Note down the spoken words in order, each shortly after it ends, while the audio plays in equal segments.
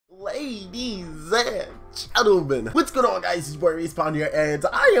ladies and gentlemen, what's going on, guys? It's your boy Rxspawn here, and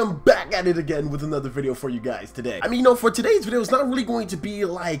I am back at it again with another video for you guys today. I mean, you know, for today's video, it's not really going to be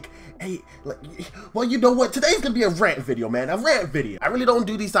like well, you know what? Today's gonna be a rant video, man. A rant video. I really don't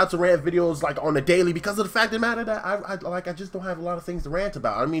do these types of rant videos like on a daily because of the fact of the matter that I just don't have a lot of things to rant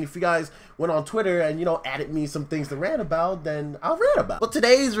about. I mean, if you guys went on Twitter and, you know, added me some things to rant about, then I'll rant about. But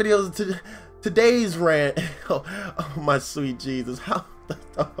today's video, today's rant, oh my sweet Jesus, how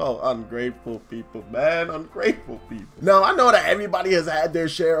oh, ungrateful people, man, ungrateful people. Now, I know that everybody has had their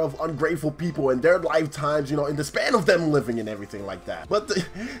share of ungrateful people in their lifetimes, you know, in the span of them living and everything like that. But,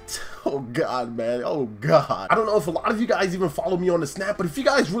 oh God, man, oh God. I don't know if a lot of you guys even follow me on the Snap, but if you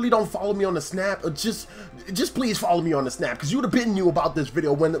guys really don't follow me on the Snap, just please follow me on the Snap, because you would have been new about this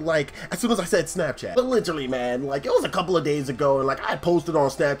video when, like, as soon as I said Snapchat. But literally, man, like, it was a couple of days ago, and, like, I posted on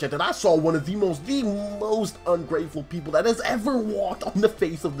Snapchat that I saw one of the most ungrateful people that has ever walked on the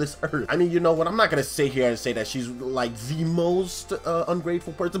face of this earth. I mean, you know what, I'm not gonna sit here and say that she's like the most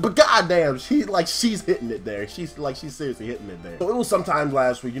ungrateful person, but goddamn, she's hitting it there. She's seriously hitting it there. So it was sometime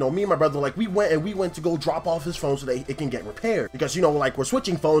last week, you know, me and my brother, like, we went to go drop off his phone so that it can get repaired, because, you know, like, we're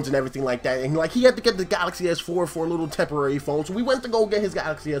switching phones and everything like that, and like, he had to get the Galaxy S4 for a little temporary phone, so we went to go get his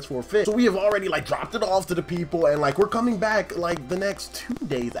Galaxy S4 fixed. So we have already, like, dropped it off to the people, and, like, we're coming back, like, the next 2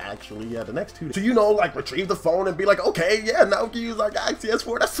 days, actually. Yeah, the next 2 days. So, you know, like, retrieve the phone and be like, okay, yeah, now we can use our Galaxy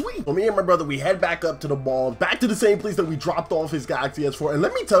S4. That's sweet. So me and my brother, we head back up to the mall, back to the same place that we dropped off his Galaxy S4. And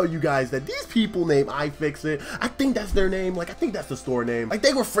let me tell you guys that these people named iFixit, I think that's their name. Like, I think that's the store name. Like,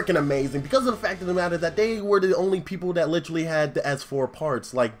 they were freaking amazing because of the fact of the matter that they were the only people that literally had the S4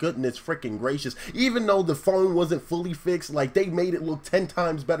 parts. Like, goodness freaking gracious. Even though the phone wasn't fully fixed, like, they made it look 10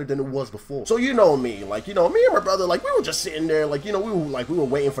 times better than it was before. So, you know me, like, you know, me and my brother, like, we were just sitting there, like, you know, we were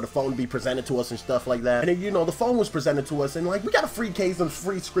waiting for the phone to be presented to us and stuff like that. And then, you know, the phone was presented to us, and, like, we got a free case and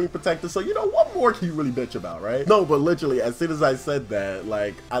free screen protector, so, you know, what more can you really bitch about, right? No, but literally, as soon as I said that,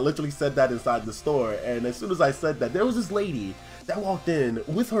 like, I literally said that inside the store, and as soon as I said that, there was this lady that walked in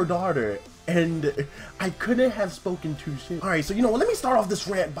with her daughter, and I couldn't have spoken too soon. Alright, so, you know what, let me start off this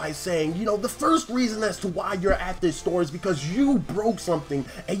rant by saying, you know, the first reason as to why you're at this store is because you broke something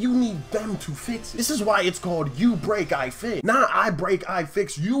and you need them to fix it. This is why it's called You Break, I Fix. Not I break, I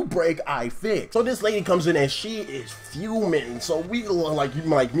fix, you break, I fix. So this lady comes in and she is fuming. So we,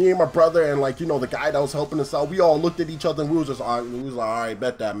 like me and my brother and, like, you know, the guy that was helping us out, we all looked at each other and we was just, all right,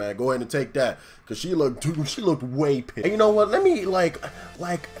 bet that, man, go ahead and take that. Cause she looked way pissed. And you know what, let me,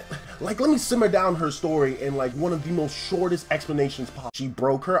 let me simmer down her story in, like, one of the most shortest explanations possible. She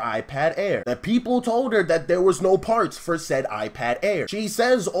broke her iPad Air. The people told her that there was no parts for said iPad Air. She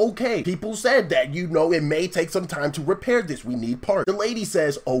says, okay. People said that, you know, it may take some time to repair this. We need parts. The lady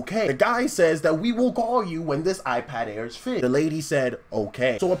says, okay. The guy says that we will call you when this iPad Air is fixed. The lady said,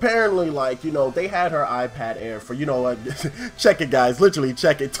 okay. So apparently, like, you know, they had her iPad Air for, you know, check it, guys. Literally,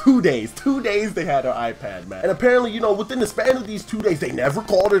 check it. 2 days. 2 days they had her iPad, man. And apparently, you know, within the span of these 2 days, they never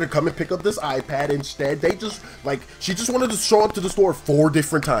called her to come and pick up this iPad. Instead, they just, like, she just wanted to show up to the store 4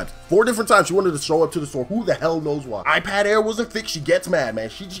 different times. 4 different times she wanted to show up to the store. Who the hell knows why? iPad Air wasn't fixed. She gets mad, man.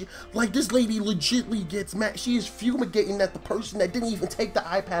 She like, this lady legitly gets mad. She is fumigating at the person that didn't even take the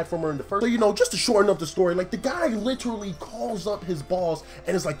iPad from her in the first. So, you know, just to shorten up the story, like, the guy literally calls up his boss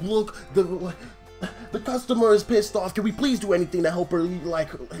and is like, look, the customer is pissed off. Can we please do anything to help her, like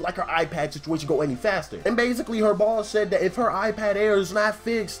her iPad situation go any faster? And basically her boss said that if her iPad Air is not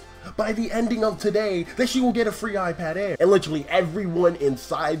fixed by the ending of today, that she will get a free iPad Air. And literally everyone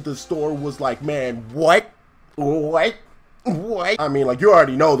inside the store was like, man, what? What? I mean, like, you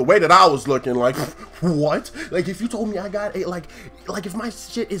already know the way that I was looking, like, what? Like, if you told me I got a, like if my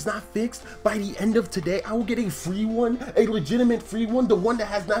shit is not fixed by the end of today, I will get a free one, a legitimate free one, the one that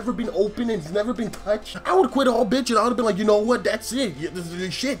has never been opened and it's never been touched, I would quit all bitch and I would have been like, you know what, that's it,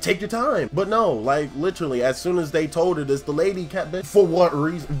 shit, take your time. But no, like, literally, as soon as they told her this, the lady kept it. For what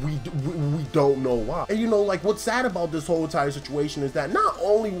reason? We don't know why. And, you know, like, what's sad about this whole entire situation is that not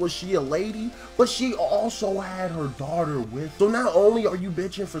only was she a lady, but she also had her daughter with. So not only are you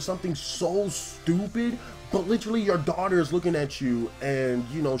bitching for something so stupid, but literally your daughter is looking at you and,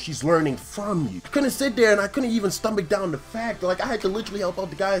 you know, she's learning from you. I couldn't sit there and I couldn't even stomach down the fact, like, I had to literally help out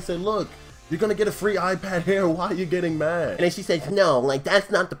the guy and say, look, you're gonna get a free iPad Air, why are you getting mad? And then she says, no, like, that's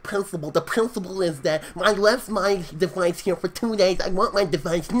not the principle. The principle is that I left my device here for 2 days, I want my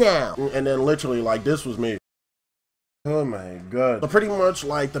device now. And then literally, like, this was me. Oh my god. So pretty much,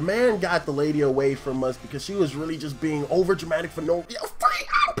 like, the man got the lady away from us because she was really just being over dramatic for no free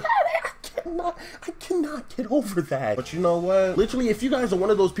iPad Air. I cannot get over that. But you know what? Literally, if you guys are one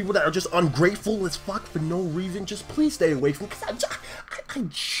of those people that are just ungrateful as fuck for no reason, just please stay away from me, because I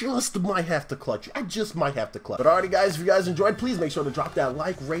just might have to clutch. I just might have to clutch. But alrighty guys, if you guys enjoyed, please make sure to drop that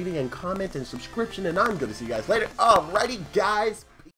like, rating, and comment, and subscription, and I'm gonna see you guys later. Alrighty guys.